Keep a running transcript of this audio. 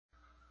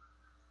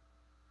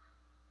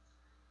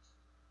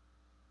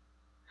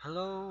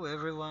Hello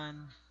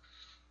everyone.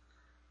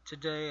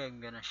 Today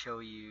I'm gonna show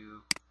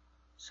you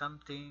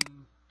something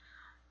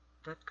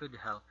that could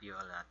help you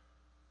a lot.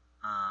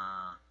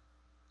 Uh,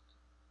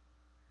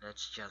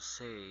 let's just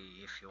say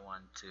if you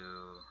want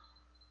to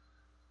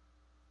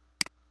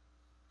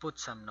put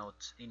some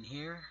notes in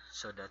here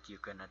so that you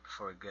cannot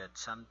forget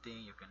something.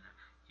 You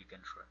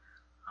can for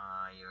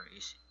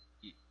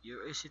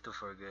you're easy to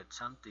forget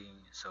something.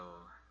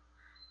 So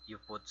you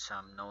put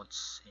some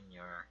notes in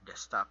your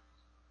desktop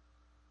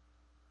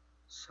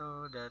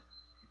so that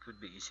it would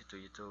be easy to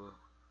you to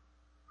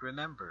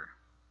remember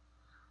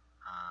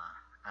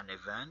an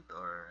event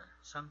or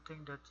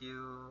something that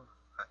you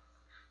uh,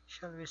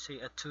 shall we say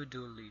a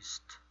to-do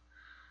list.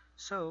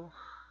 So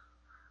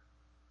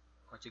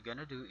what you're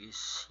gonna do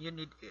is you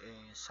need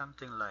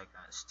something like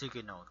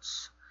sticky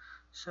notes.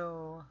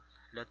 So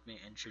let me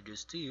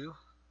introduce to you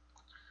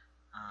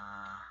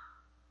uh,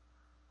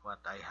 what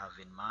I have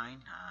in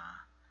mind.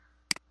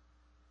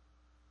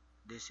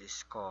 This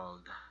is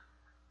called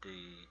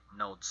the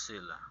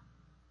Notezilla.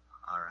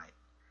 Alright,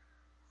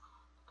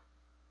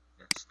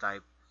 let's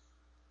type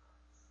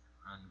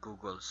on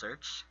Google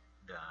search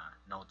the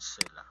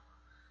Notezilla.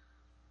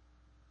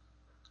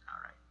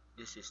 Alright,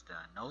 this is the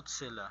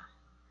Notezilla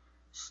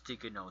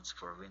sticky notes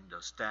for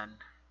Windows 10,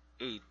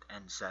 8,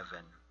 and 7,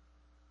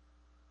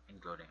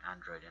 including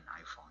Android and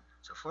iPhone.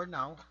 So for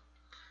now,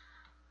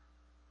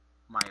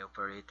 my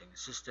operating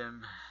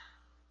system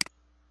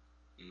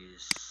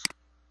is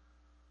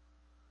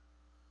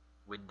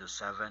Windows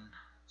 7.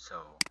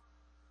 So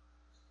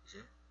is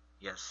it?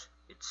 Yes,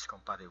 it's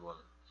compatible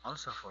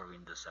also for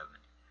Windows 7.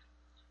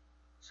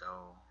 So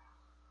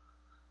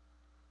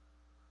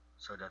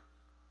so that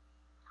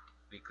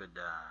we could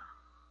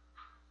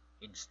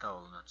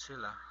install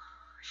Notezilla,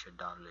 we should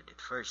download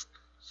it first.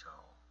 So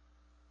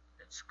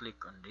let's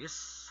click on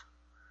this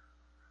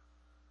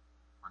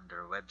on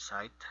their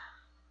website,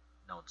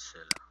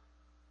 Notezilla.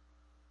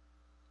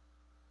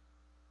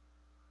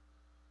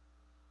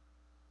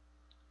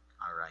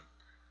 Alright,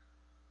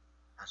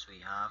 as we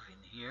have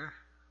in here,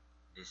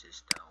 this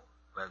is the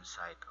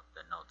website of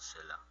the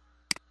Notezilla.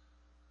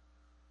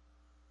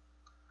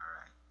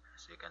 Alright,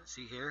 as you can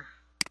see here,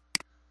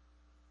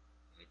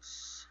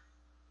 it's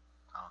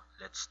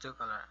let's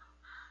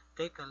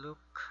take a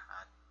look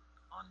at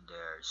on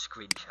their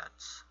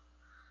screenshots.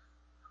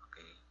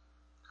 Okay,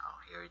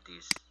 here it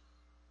is.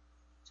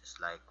 Just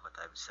like what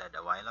I've said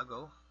a while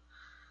ago,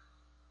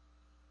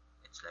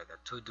 it's like a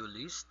to-do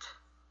list,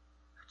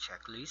 a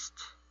checklist.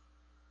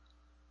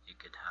 You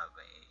could have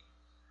a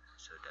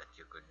so that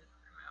you could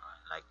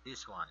like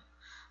this one.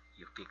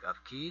 You pick up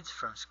kids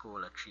from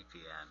school at 3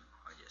 p.m.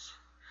 or just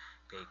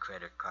pay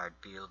credit card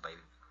bill by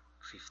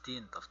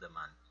 15th of the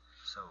month.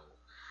 So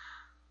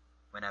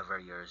whenever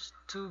you're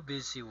too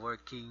busy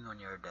working on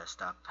your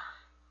desktop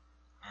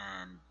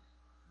and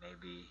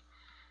maybe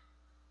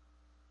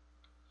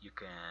you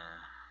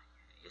can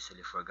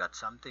easily forget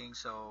something,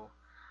 so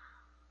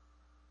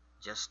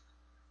just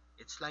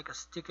it's like a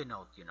sticky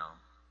note,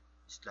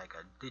 it's like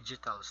a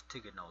digital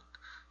sticky note.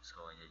 So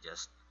you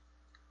just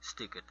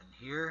stick it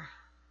in here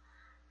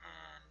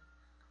and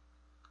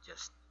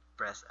just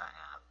press a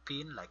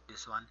pin like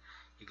this one.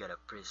 You gotta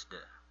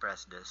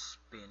press this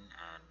pin,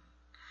 and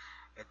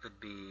it would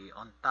be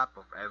on top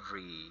of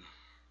every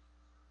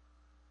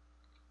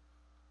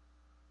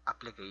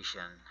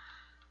application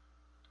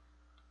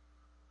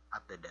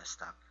at the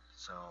desktop.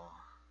 So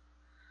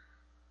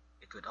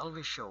it would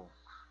always show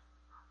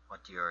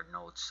what your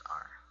notes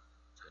are.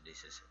 So this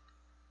is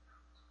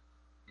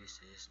it. This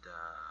is the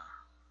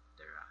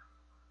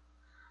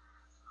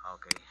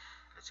okay.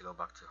 Let's go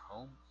back to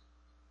home.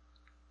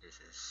 This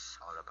is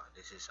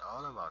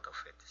all about of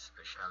it.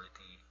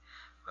 Specialty.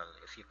 Well,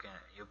 if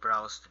you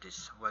browse to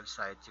this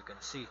website, you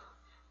can see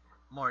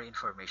more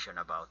information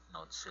about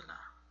Notezilla.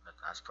 But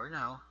as for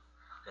now,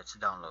 let's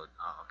download.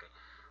 Okay.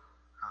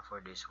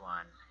 For this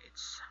one,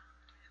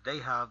 they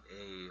have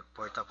a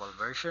portable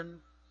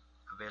version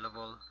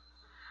available.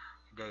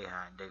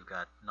 They've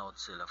got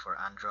Notezilla for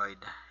Android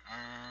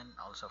and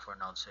also for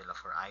Notezilla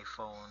for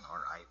iPhone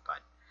or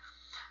iPad.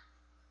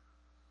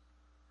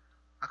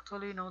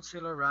 Actually,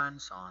 Notezilla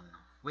runs on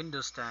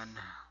Windows 10,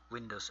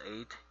 Windows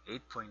 8,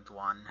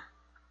 8.1,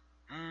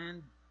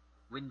 and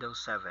Windows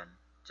 7,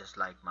 just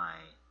like my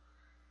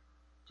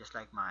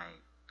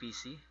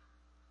PC.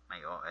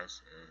 My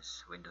OS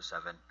is Windows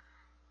 7,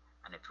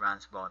 and it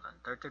runs both on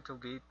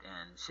 32-bit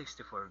and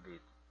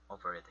 64-bit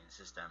operating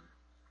system.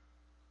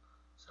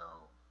 So,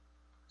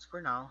 as for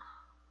now,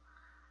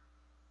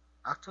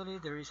 actually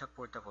there is a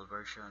portable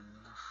version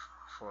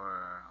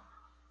for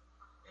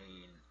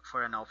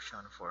for an option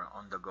for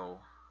on the go,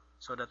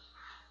 so that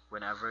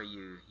whenever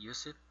you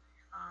use it,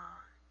 uh,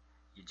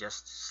 you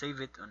just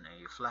save it on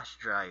a flash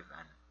drive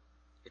and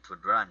it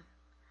would run.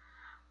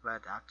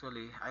 But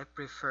actually I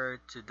prefer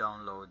to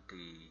download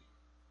the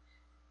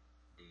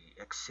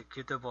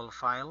executable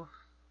file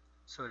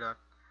so that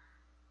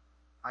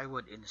I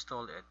would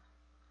install it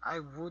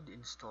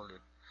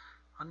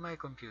on my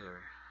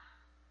computer.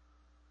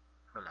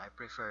 Well, I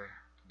prefer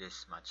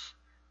this much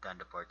than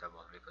the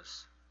portable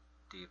because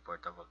the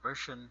portable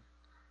version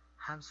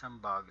has some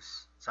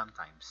bugs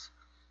sometimes.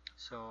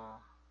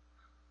 So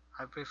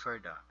I prefer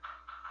the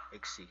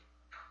XC.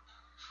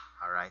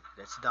 Alright,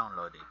 let's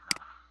download it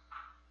now.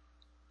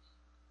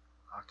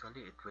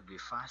 Actually, it would be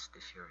fast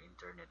if your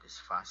internet is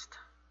fast.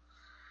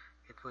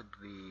 It would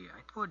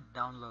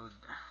download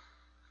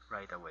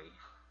right away.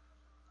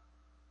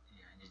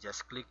 Yeah, you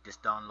just click this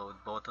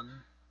download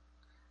button.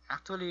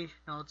 Actually,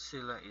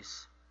 Notezilla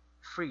is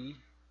free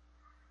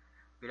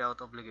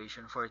without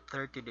obligation for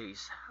 30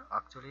 days.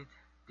 Actually,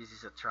 this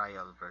is a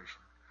trial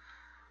version.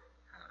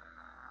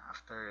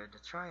 After the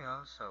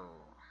trial,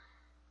 so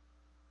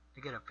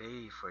you gotta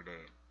pay for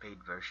the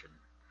paid version.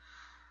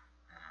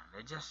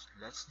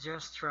 Let's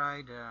just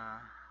try the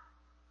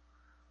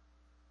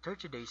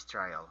 30 days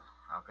trial.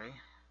 Okay,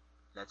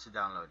 let's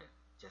download it.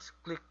 Just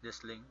click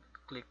this link,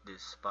 click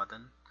this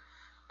button,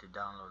 the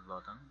download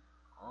button,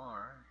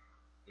 or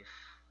if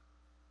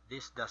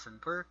this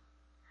doesn't work,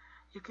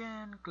 you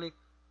can click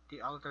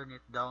the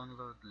alternate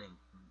download link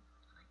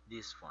like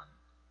this one.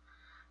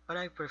 But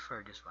I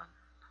prefer this one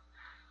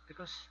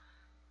because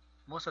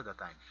most of the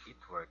time it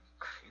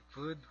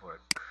would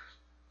work.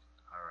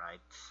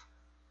 Alright,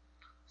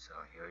 so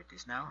here it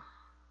is now.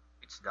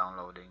 It's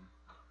downloading.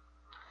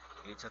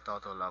 It's a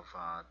total of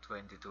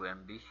 22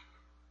 MB.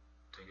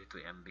 22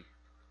 MB.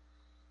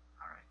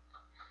 Alright,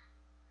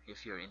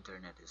 if your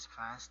internet is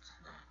fast,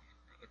 then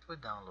it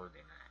would download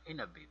in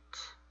a bit.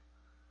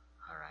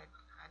 Alright,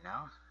 and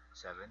now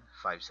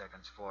 5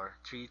 seconds, 4,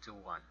 3, 2,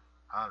 1.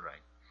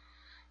 Alright,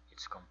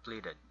 it's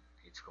completed.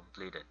 It's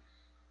completed.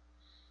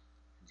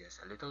 Just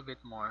a little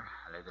bit more,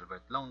 a little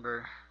bit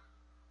longer.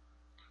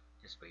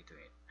 Just wait to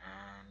it.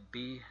 And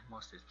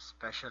most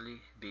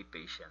especially, be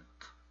patient.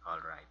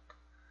 Alright.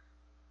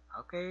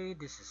 Okay,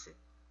 this is it.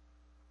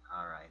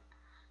 Alright.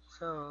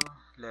 So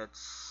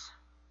let's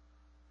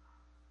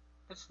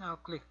now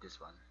click this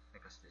one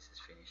because this is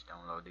finished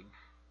downloading.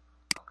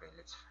 Okay,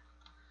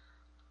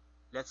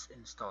 let's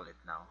install it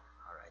now.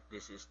 Alright,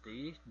 this is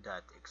the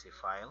 .exe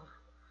file.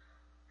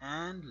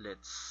 And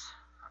let's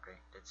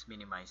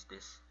minimize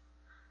this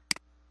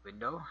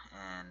window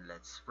and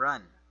let's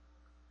run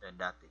the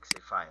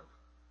 .exe file.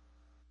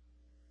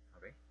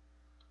 Okay.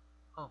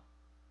 Oh,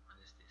 what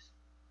is this?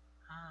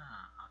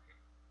 Okay.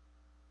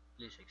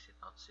 Please exit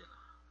Notezilla.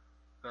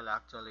 Well,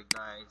 actually,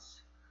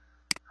 guys,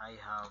 I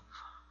have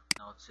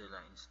Notezilla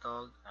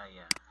installed.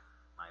 Yeah,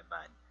 my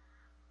bad.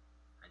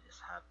 I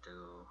just have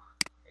to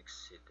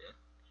exit it.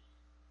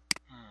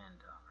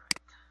 And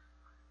alright,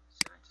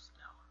 so I just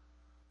now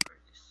where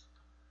this.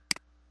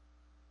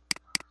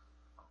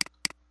 Oh,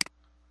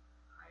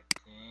 I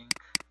think.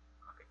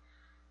 Okay,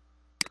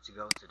 let's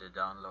go to the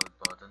download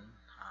button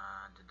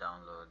and the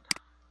download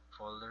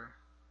folder.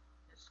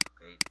 Let's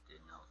locate the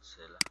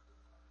Notezilla.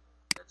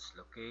 Let's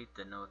locate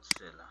the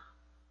Notezilla.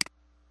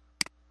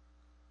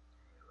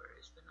 Where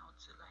is the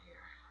Notezilla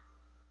here?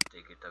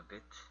 Take it a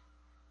bit.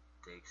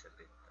 Takes a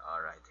bit.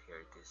 Alright, here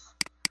it is.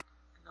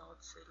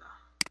 Notezilla.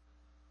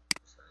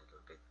 It's a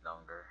little bit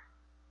longer.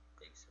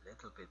 Takes a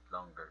little bit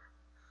longer.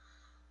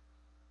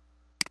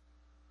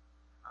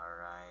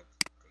 Alright,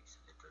 takes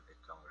a little bit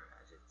longer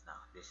as it's now.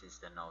 This is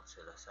the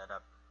Notezilla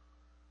setup.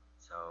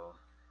 So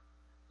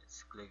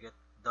let's click it,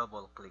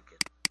 double click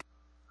it.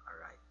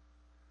 Alright,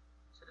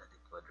 so that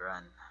it would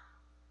run.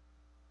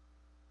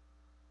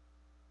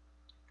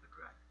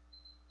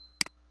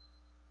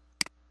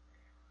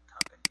 What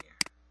happened here?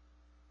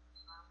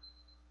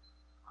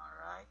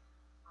 Alright,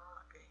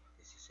 okay,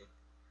 this is it.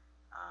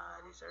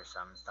 These are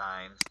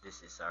sometimes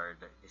this is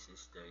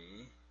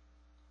the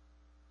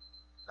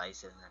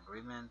license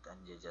agreement,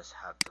 and you just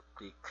have to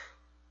click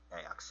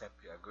I accept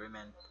the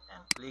agreement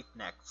and click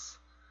next.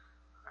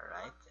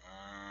 Alright,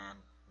 and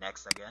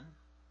next again,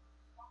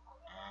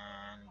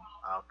 and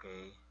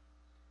okay,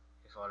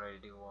 if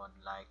already would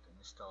like to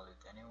install it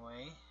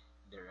anyway,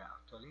 there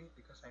actually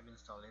because I've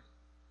installed it,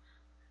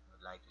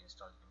 would like to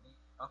install it to me.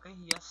 Okay,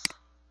 yes,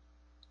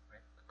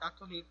 right. But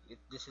actually, if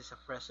this is a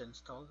fresh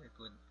install, it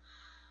would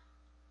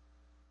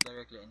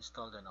directly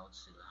install the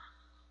Notezilla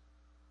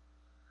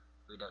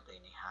without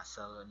any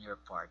hassle on your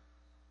part.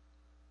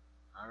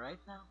 Alright,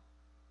 now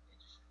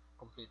it's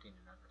completing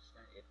another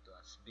step. It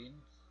has been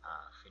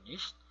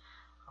finished.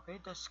 Okay,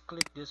 just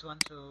click this one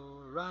to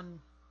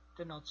run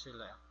the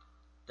Notezilla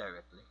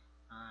directly.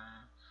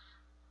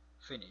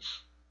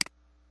 Finish.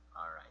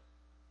 Alright,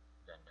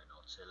 then the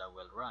Notezilla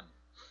will run.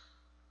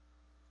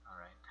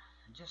 Alright,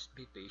 just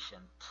be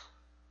patient.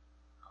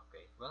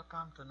 Okay,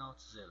 welcome to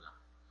Notezilla.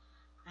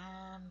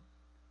 And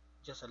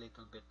just a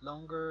little bit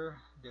longer,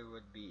 there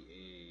would be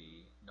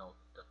a note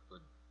that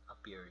would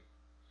appear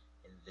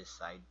in this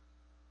side.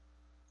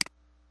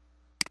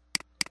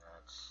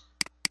 That's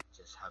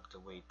just have to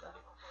wait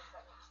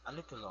a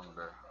little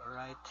longer.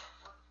 Alright,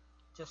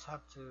 just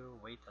have to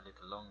wait a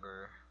little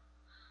longer.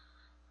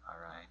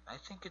 Alright, I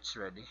think it's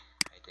ready.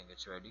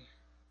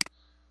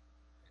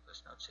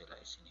 Because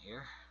Notezilla is in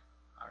here.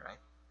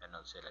 Alright, the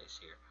Notezilla is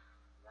here.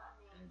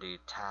 And the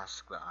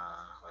task,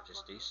 what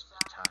is this?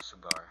 The task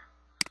bar.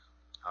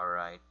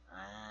 Alright,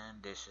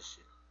 and this is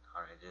it.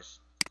 Alright,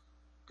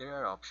 there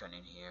are option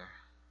in here.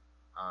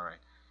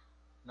 Alright,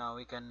 now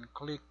we can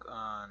click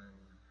on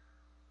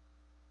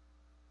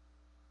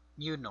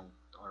new note.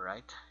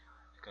 Alright,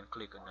 you can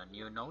click on a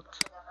new note.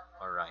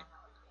 Alright,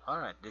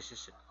 alright, this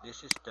is it.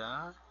 This is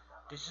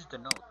the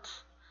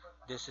note.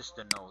 This is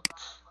the note.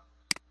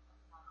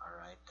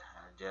 Alright,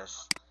 and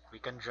just we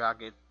can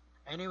drag it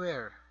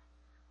anywhere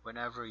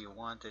whenever you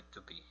want it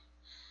to be.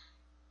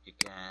 You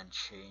can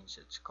change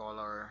its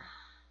color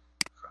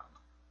from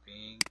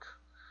pink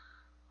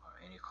or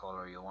any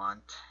color you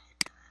want. You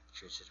can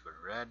choose it with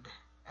red,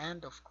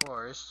 and of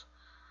course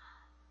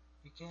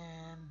you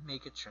can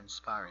make it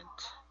transparent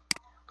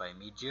by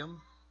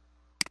medium.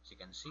 As you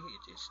can see,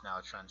 it is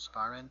now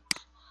transparent,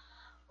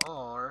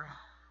 or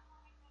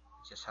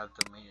you just have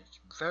to make it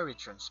very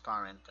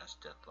transparent as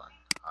that one.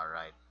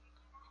 Alright,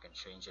 you can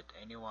change it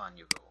anyone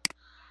you go.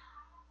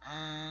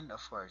 And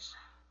of course,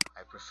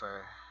 I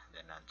prefer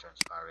the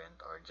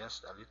non-transparent or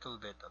just a little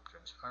bit of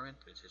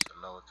transparent, which is a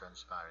low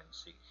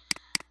transparency.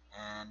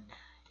 And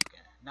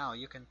now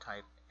you can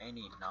type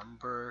any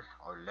number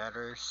or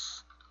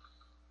letters,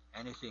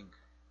 anything.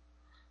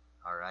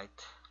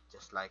 Alright,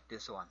 just like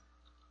this one.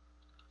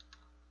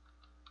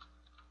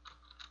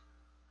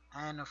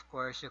 And of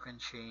course, you can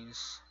change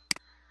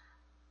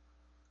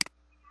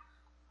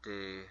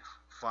the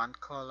font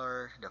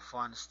color, the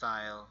font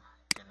style.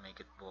 You can make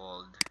it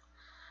bold.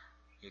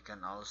 You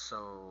can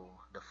also,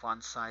 the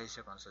font size,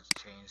 you can also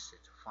change the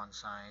font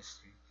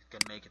size. You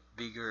can make it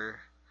bigger.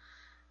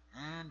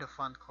 And the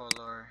font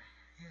color,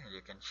 yeah,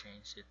 you can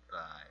change it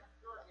by,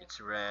 it's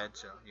red,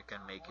 so you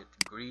can make it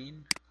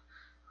green.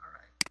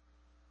 Alright,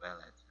 well,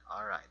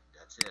 alright,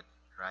 that's it,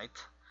 right?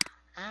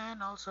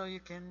 And also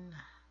you can,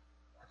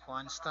 the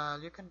font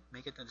style, you can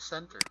make it in the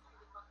center.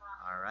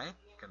 Alright,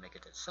 you can make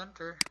it at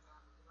center.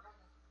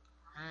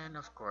 And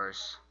of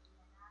course,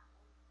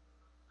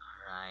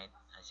 alright,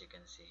 as you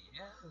can see,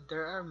 yeah,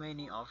 there are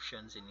many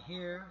options in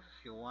here.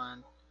 If you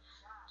want,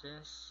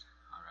 just,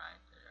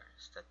 alright, there are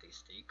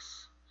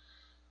statistics.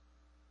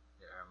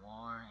 There are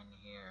more in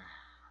here,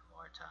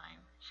 more time,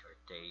 short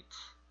date.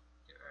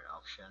 There are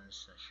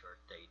options, short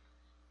date,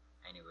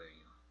 anywhere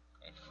you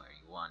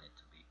want it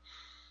to be.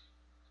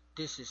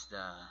 This is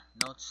the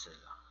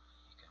Notezilla.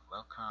 You can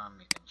welcome,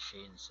 you can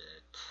change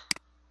it.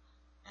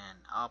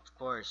 And of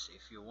course,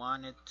 if you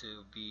want it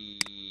to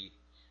be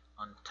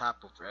on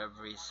top of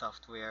every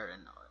software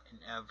and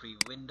in every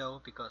window,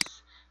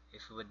 because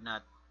if you would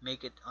not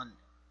make it on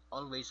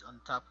always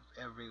on top of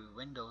every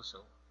window, so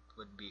it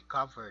would be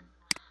covered.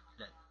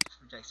 That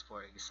just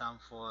for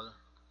example,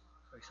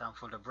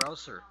 the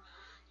browser.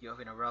 You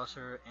open a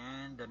browser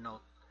and the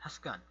note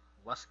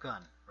was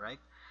gone, right?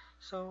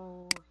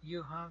 So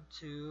you have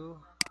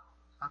to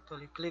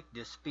actually click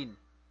this pin.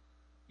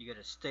 You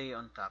gotta stay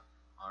on top.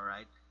 All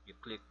right, you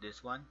click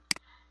this one,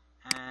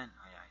 and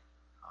alright,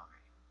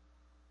 okay,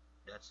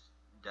 that's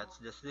that's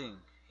the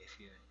thing. If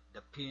you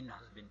the pin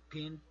has been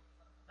pinned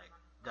like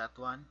that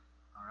one,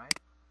 all right.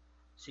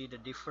 See the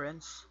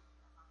difference?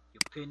 You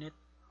pin it,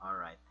 all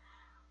right.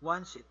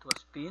 Once it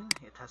was pinned,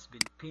 it has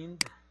been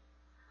pinned.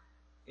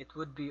 It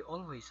would be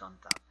always on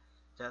top,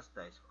 just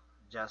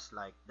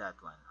like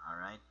that one. All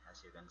right,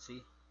 as you can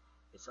see,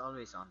 it's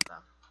always on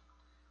top.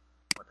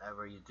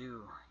 Whatever you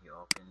do, you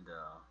open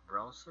the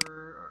browser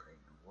or in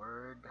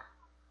Word,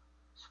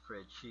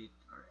 spreadsheet,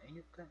 or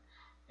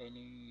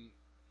any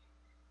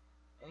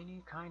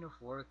any kind of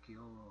work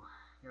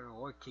you're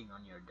working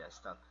on your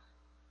desktop.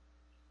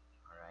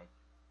 All right.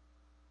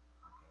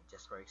 Okay.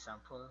 Just for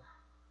example,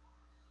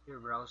 you're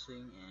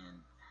browsing and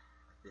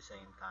at the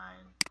same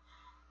time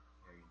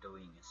you're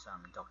doing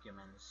some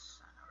documents.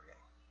 Okay.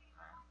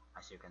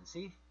 As you can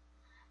see,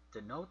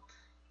 the note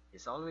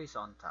is always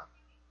on top.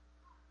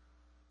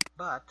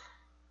 But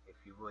if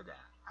you would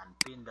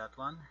unpin that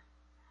one,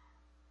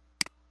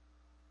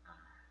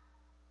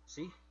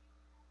 see,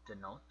 the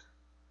note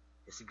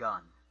is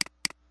gone.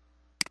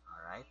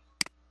 Alright,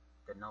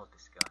 the note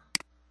is gone.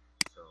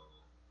 So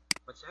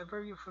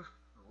whichever you prefer,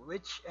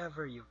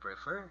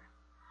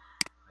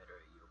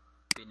 whether you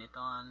pin it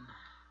on,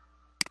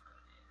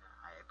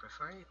 I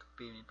prefer it to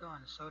pin it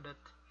on so that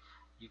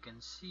you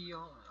can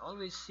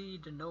always see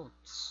the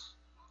notes.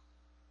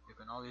 You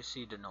can always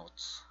see the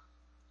notes.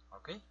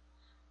 Okay,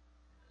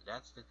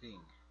 that's the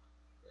thing.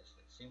 It's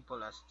as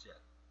simple as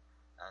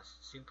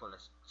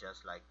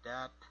just like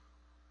that.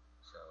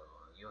 So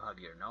you have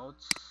your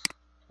notes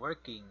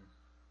working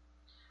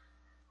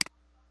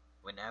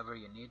whenever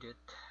you need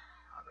it.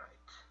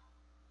 Alright,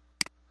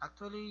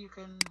 actually you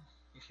can,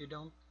 if you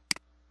don't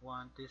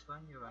want this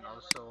one, you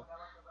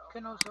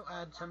can also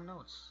add some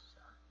notes.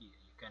 You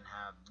can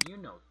have new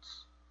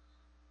notes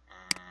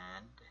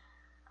and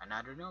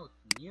another note,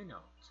 new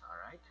notes.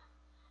 Alright,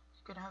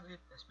 you can have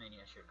it as many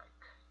as you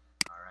like.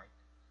 Alright,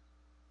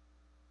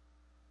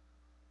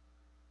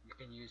 you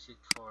can use it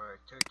for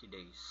 30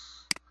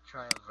 days.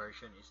 Trial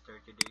version is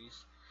 30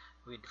 days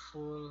with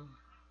full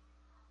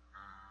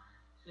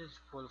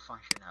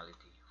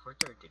functionality for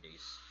 30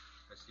 days,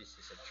 because this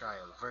is a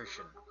trial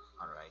version.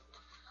 Alright,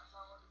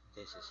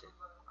 This is it.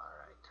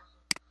 Alright.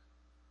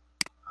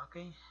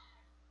 Okay,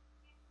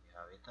 you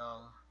have it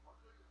all.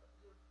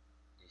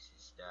 This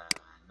is the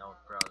Note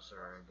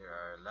browser. There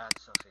are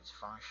lots of its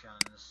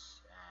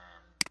functions,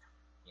 and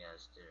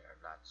yes, there are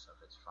lots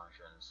of its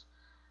functions.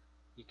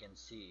 You can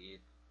see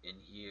it in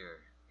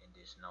here in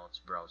this Notes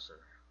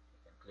browser. You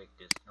can click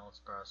this Notes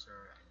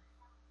browser, and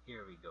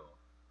here we go.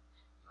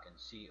 You can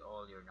see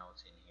all your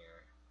notes in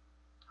here.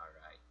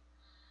 Alright.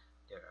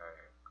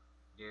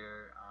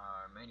 There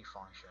are many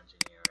functions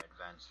in here,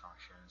 advanced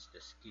functions, the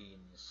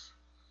skins,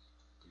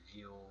 the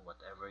view,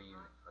 whatever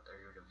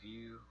the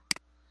view,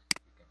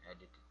 you can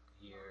edit it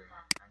here,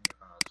 and you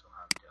can also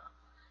have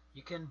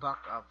you can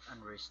back up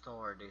and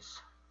restore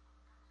this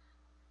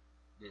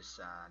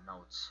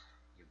notes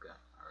you got.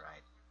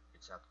 Alright,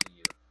 it's up to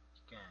you.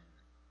 You can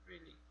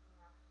really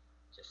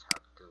just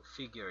have to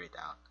figure it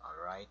out.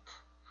 Alright,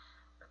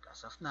 but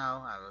as of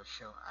now, I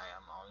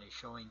am only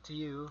showing to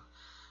you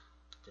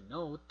the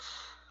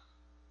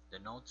the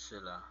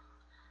Notezilla,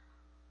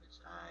 which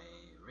I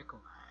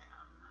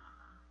am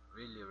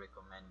really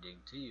recommending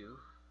to you,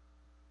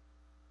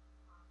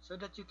 so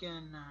that you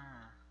can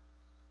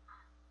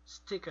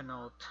stick a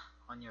note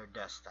on your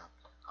desktop.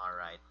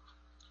 Alright,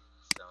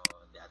 so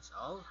that's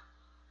all.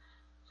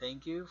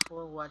 Thank you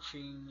for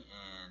watching,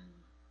 and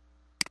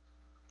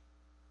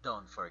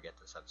don't forget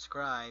to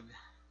subscribe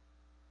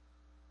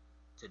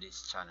to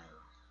this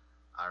channel.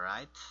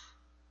 Alright,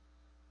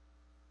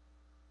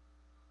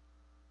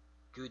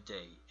 good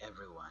day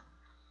everyone.